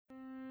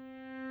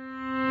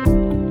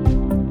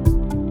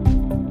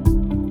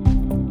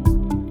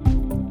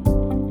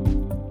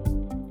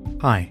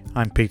Hi,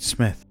 I'm Pete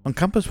Smith. On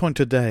Compass Point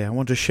today, I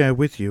want to share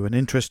with you an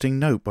interesting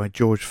note by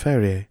George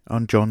Ferrier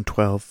on John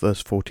 12,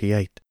 verse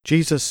 48.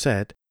 Jesus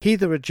said, "He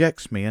that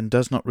rejects me and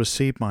does not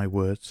receive my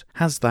words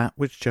has that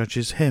which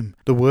judges him.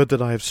 The word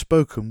that I have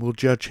spoken will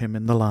judge him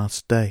in the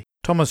last day."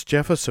 Thomas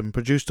Jefferson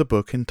produced a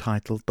book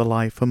entitled The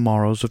Life and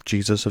Morals of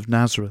Jesus of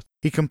Nazareth.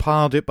 He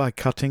compiled it by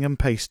cutting and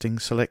pasting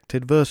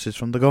selected verses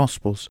from the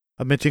Gospels,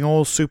 omitting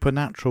all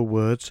supernatural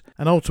words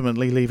and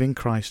ultimately leaving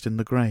Christ in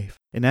the grave.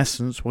 In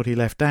essence, what he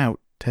left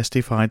out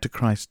testified to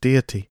Christ's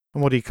deity,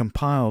 and what he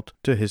compiled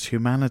to his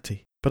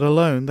humanity. But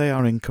alone they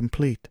are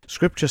incomplete.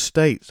 Scripture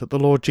states that the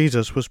Lord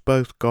Jesus was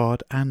both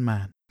God and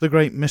man, the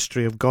great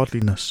mystery of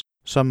godliness.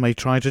 Some may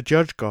try to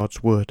judge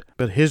God's word,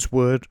 but his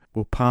word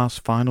will pass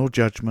final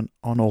judgment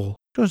on all.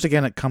 Join us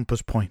again at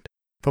Compass Point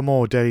for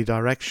more daily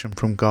direction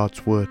from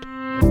God's word.